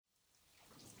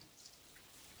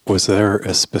Was there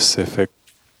a specific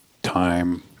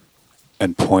time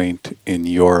and point in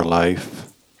your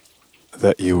life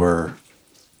that you were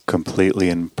completely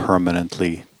and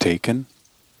permanently taken?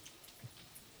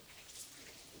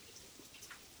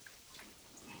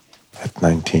 At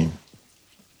 19,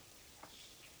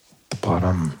 the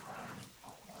bottom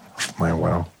of my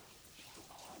well,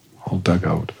 all dug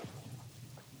out.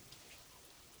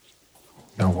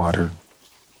 No water.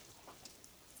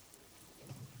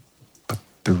 But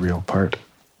the real part.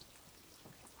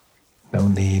 No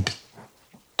need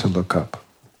to look up.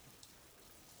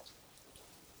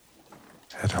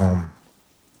 At home.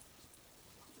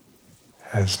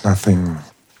 Has nothing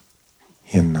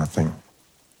in nothing.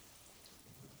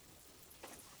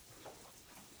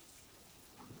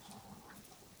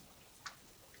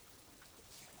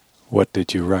 What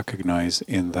did you recognize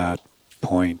in that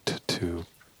point to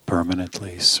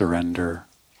permanently surrender,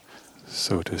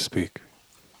 so to speak?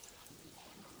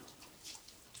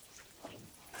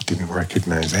 I didn't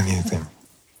recognize anything.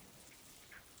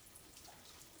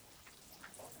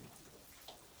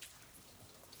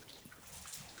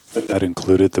 But that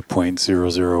included the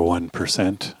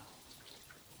 0.001%,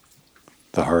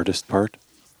 the hardest part?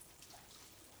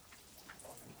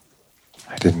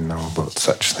 I didn't know about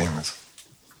such things.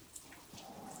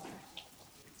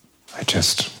 I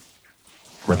just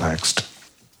relaxed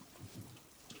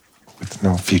with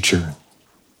no future,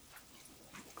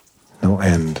 no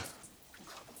end,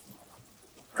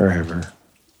 forever.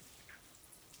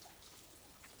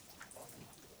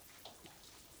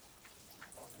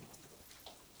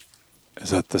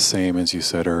 Is that the same as you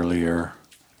said earlier,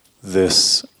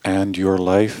 this and your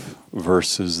life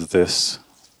versus this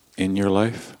in your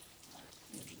life?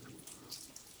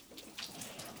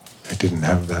 I didn't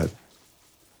have that.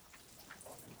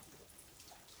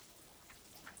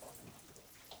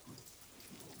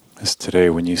 As today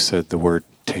when you said the word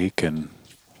taken,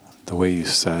 the way you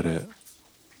said it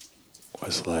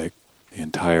was like the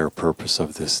entire purpose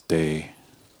of this day.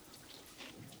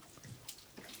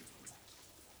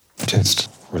 Just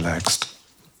relaxed,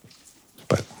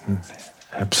 but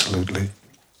absolutely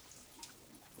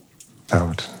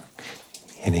without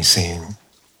any seeing,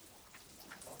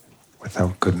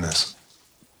 without goodness,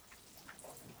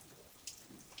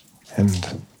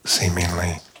 and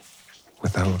seemingly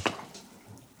without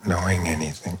knowing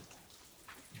anything.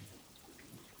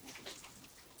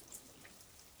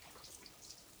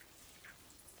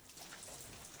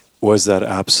 Was that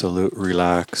absolute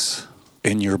relax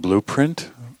in your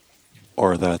blueprint,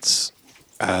 or that's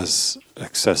as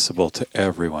accessible to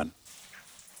everyone?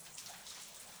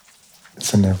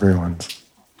 It's in everyone's.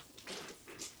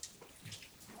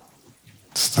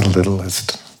 It's the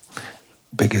littlest,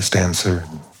 biggest answer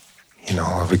in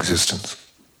all of existence.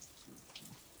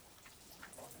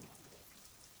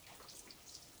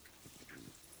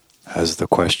 Has the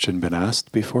question been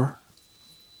asked before?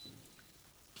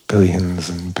 Billions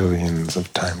and billions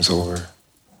of times over,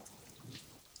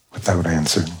 without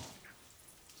answer.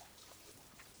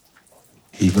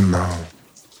 Even though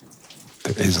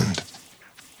there isn't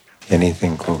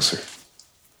anything closer.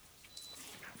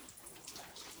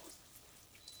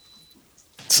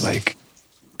 It's like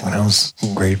when I was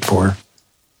in grade 4,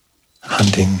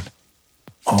 hunting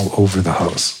all over the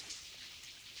house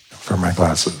for my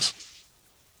glasses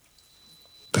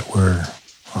that were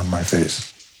on my face.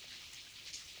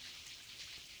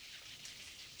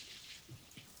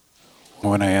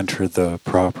 When I entered the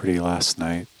property last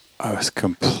night, I was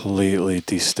completely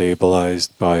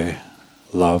destabilized by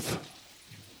love.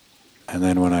 And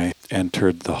then when I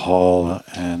entered the hall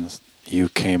and you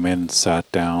came in and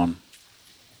sat down,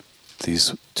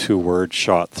 these 2 words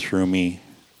shot through me,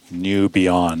 new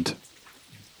beyond.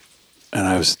 And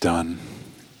I was done.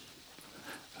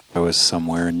 I was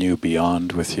somewhere new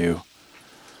beyond with you.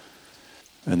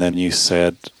 And then you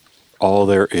said, all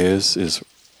there is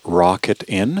rocket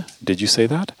in. Did you say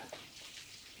that?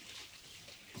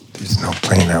 There's no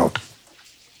plane out.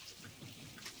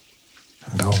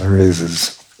 And all there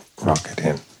is rocket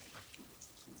in.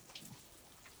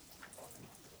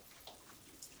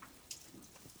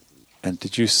 And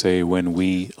did you say when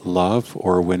we love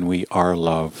or when we are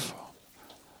love,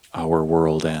 our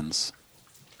world ends?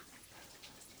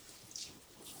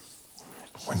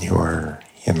 When you are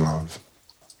in love,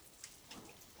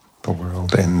 the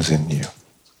world ends in you.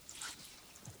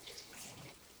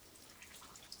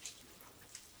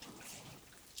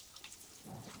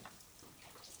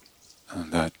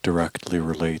 And that directly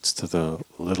relates to the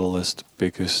littlest,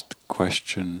 biggest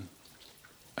question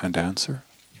and answer?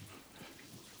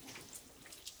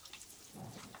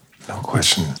 No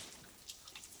question.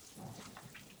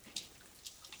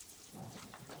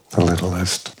 The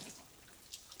littlest,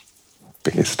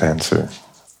 biggest answer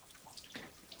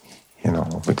in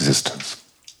all of existence.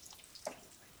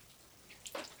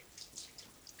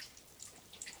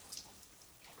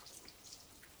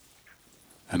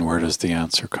 And where does the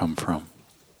answer come from?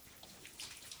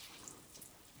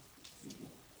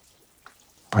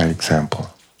 By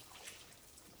example,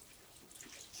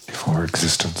 before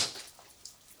existence.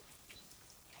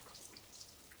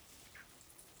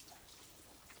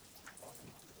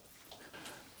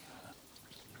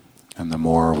 And the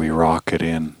more we rocket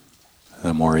in,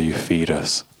 the more you feed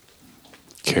us,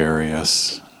 carry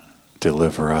us,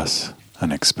 deliver us,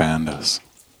 and expand us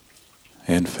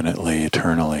infinitely,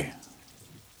 eternally.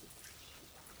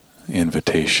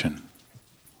 Invitation.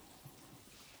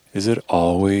 Is it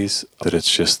always that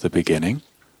it's just the beginning?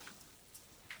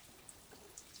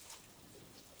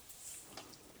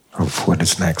 Of what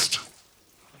is next.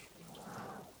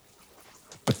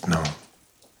 But no.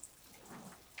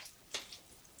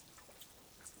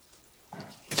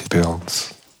 It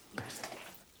builds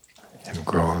and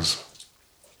grows,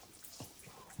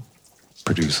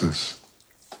 produces,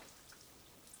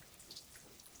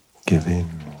 giving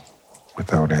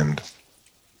without end.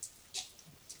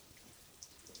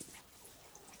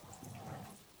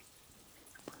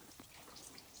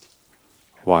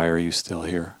 Why are you still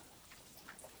here?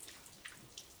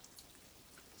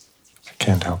 I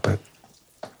can't help it.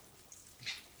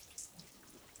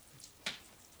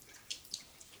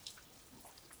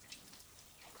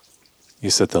 You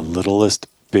said the littlest,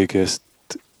 biggest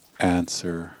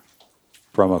answer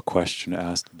from a question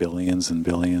asked billions and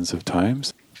billions of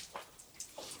times.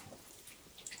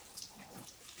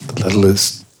 The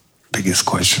littlest, biggest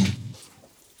question,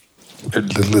 or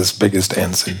littlest, biggest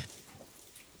answer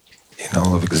in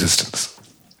all of existence.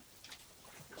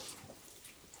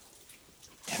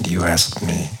 And you asked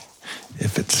me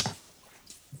if it's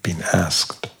been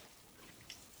asked.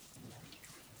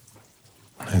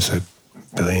 I said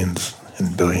billions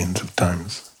and billions of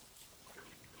times.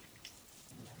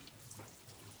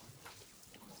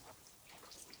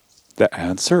 The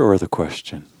answer or the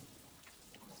question?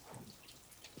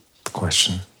 The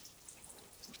question.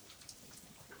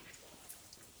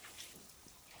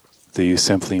 Do you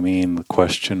simply mean the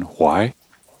question, why?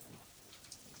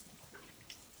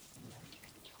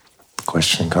 The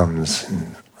question comes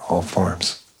in all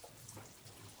forms.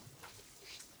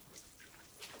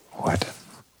 What?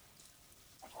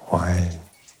 Why?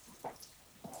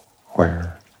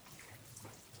 Where?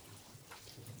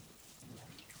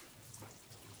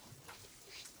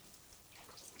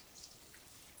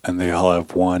 And they all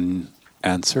have one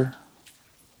answer?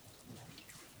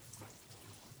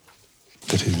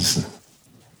 That is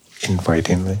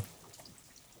invitingly,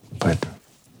 but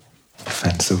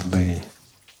offensively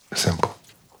simple.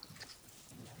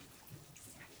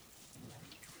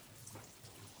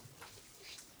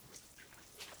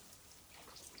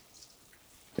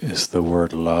 Is the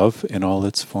word love in all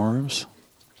its forms?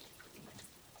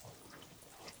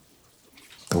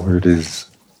 The word is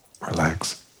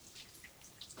relax.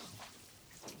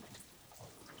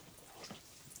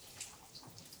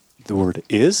 The word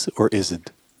is or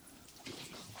isn't?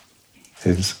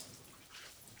 Is.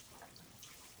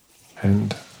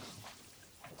 And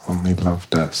only love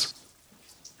does.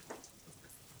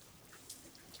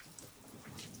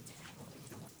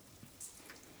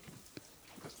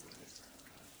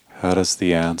 How does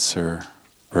the answer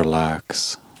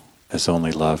relax as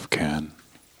only love can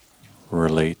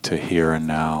relate to here and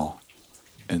now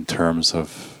in terms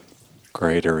of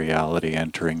greater reality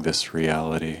entering this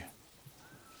reality?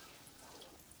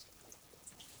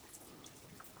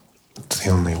 It's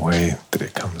the only way that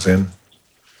it comes in.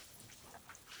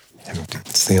 And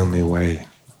it's the only way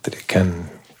that it can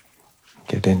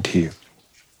get into you.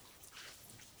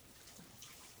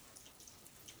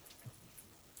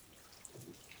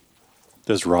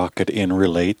 Does rocket in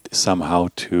relate somehow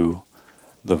to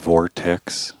the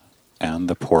vortex and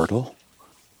the portal?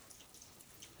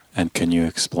 And can you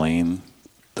explain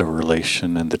the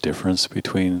relation and the difference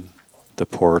between the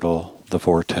portal, the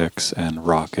vortex, and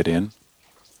rocket in?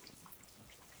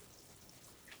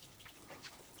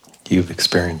 You've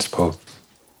experienced both.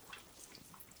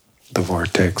 The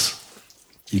vortex,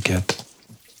 you get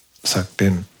sucked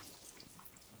in.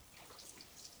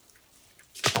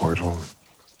 The portal,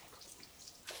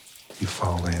 you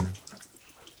fall in.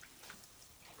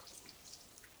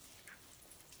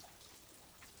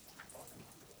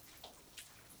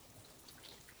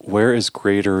 Where is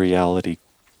greater reality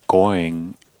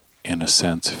going, in a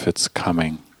sense, if it's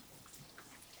coming?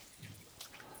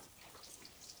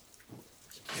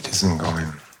 It isn't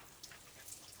going.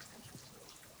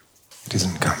 It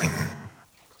isn't coming.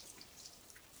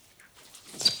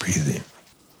 It's breathing.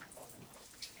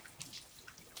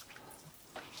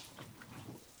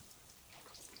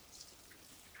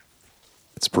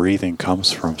 breathing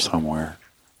comes from somewhere.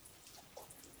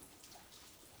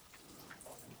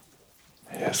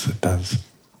 Yes, it does.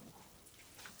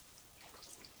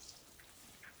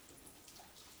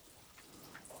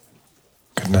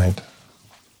 Good night.